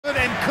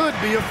and could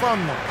be a fun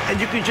one. And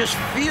you can just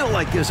feel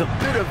like there's a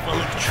bit of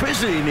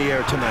electricity in the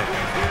air tonight.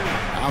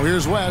 Now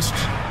here's West.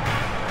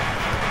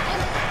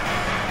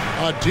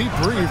 A deep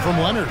three from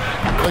Leonard.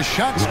 The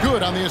shot's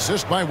good on the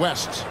assist by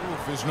West.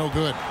 Oof is no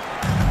good.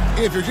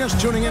 If you're just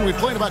tuning in, we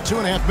played about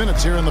 2.5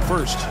 minutes here in the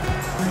first.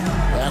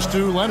 Pass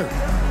to Leonard.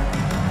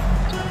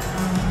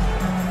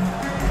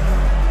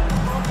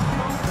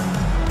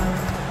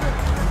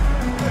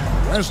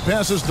 West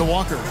passes to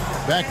Walker.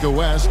 Back to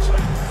West.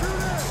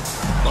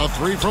 A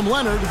three from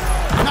Leonard.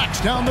 Knocks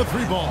down the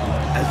three ball.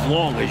 As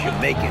long as you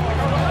make it.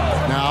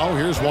 Now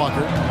here's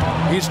Walker.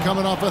 He's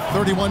coming off a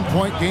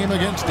 31-point game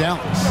against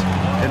Dallas.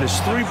 And his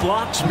 3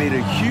 blocks made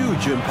a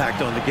huge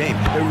impact on the game.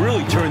 It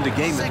really turned the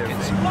game in their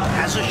favor.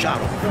 Has a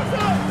shot on.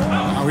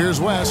 Now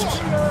here's West.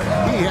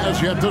 He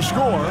has yet to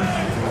score.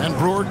 And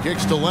Brewer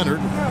kicks to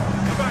Leonard.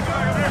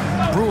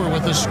 Brewer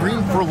with the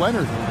screen for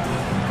Leonard.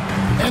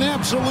 An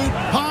absolute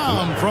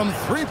bomb from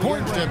 3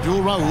 points to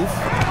Abdul Rauf.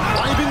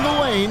 Driving the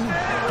lane.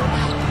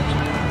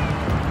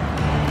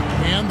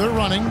 And they're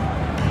running.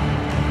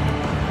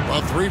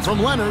 A three from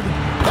Leonard.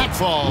 That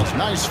falls.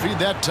 Nice feed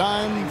that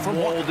time from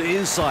Walker. The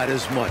inside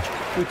as much.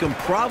 We can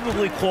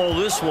probably call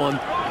this one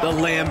the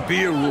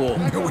Lambeer rule.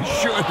 We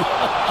should.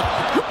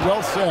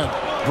 Well said.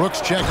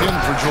 Brooks checked in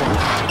for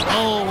George.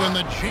 Oh, and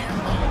the jam.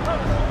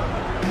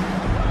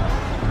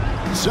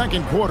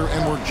 Second quarter,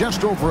 and we're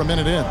just over a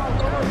minute in.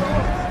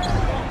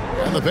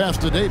 And the pass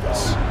to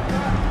Davis.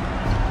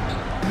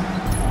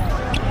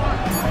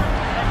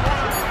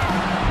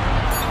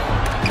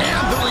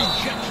 And the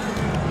rejection.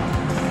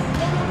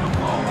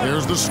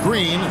 There's the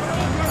screen.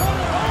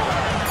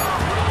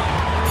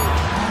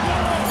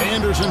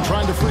 Anderson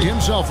trying to free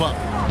himself up.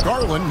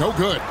 Garland, no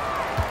good.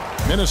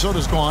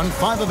 Minnesota's gone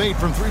 5 of 8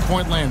 from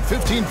three-point land.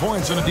 15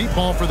 points and a deep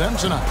ball for them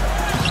tonight.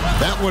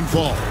 That one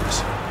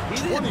falls.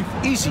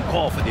 Easy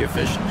call for the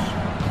officials.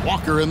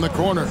 Walker in the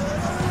corner.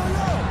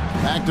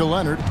 Back to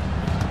Leonard.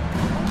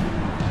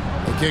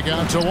 The kick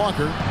out to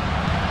Walker.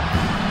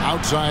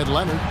 Outside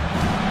Leonard.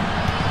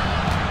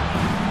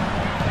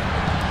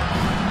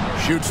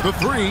 Shoots the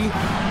three.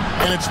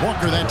 And it's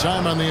Walker that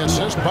time on the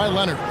assist by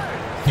Leonard.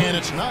 And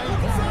it's 9.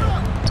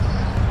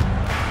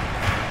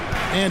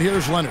 And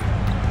here's Leonard.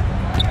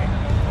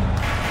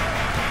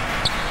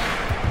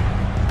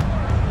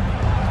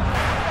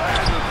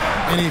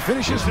 And he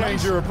finishes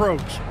danger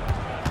approach.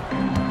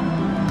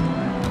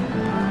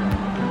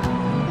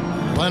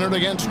 Leonard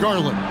against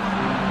Garland.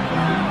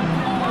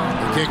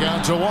 The kick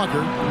out to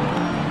Walker.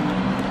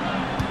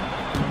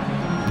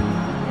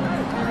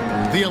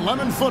 The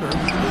 11-footer.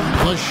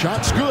 The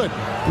shot's good.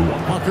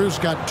 Walker's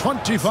got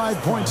 25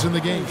 points in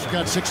the game. He's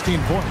got 16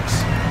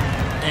 points.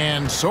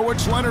 And so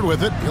it's Leonard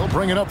with it. He'll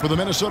bring it up for the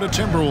Minnesota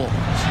Timberwolves.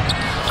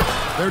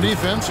 Their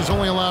defense has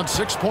only allowed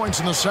 6 points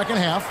in the second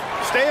half.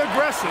 Stay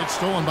aggressive. It's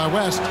stolen by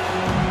West.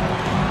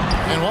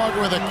 And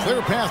Walker with a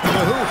clear path to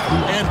the hoop.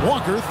 And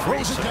Walker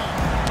throws it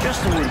down.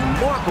 Just a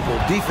remarkable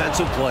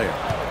defensive player.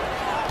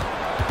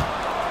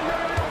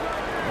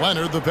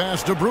 Leonard the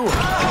pass to Brewer.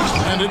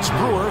 And it's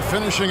Brewer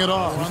finishing it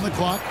off on the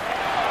clock.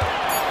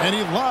 And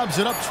he lobs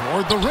it up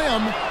toward the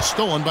rim.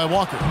 Stolen by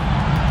Walker.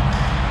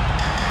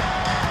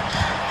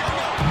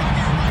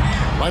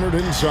 Leonard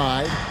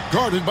inside.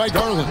 Guarded by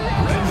Garland.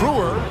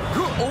 Brewer.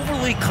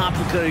 Overly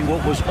complicating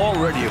what was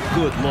already a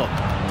good look.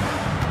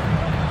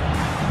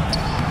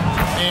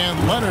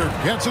 And Leonard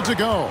gets it to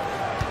go.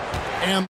 And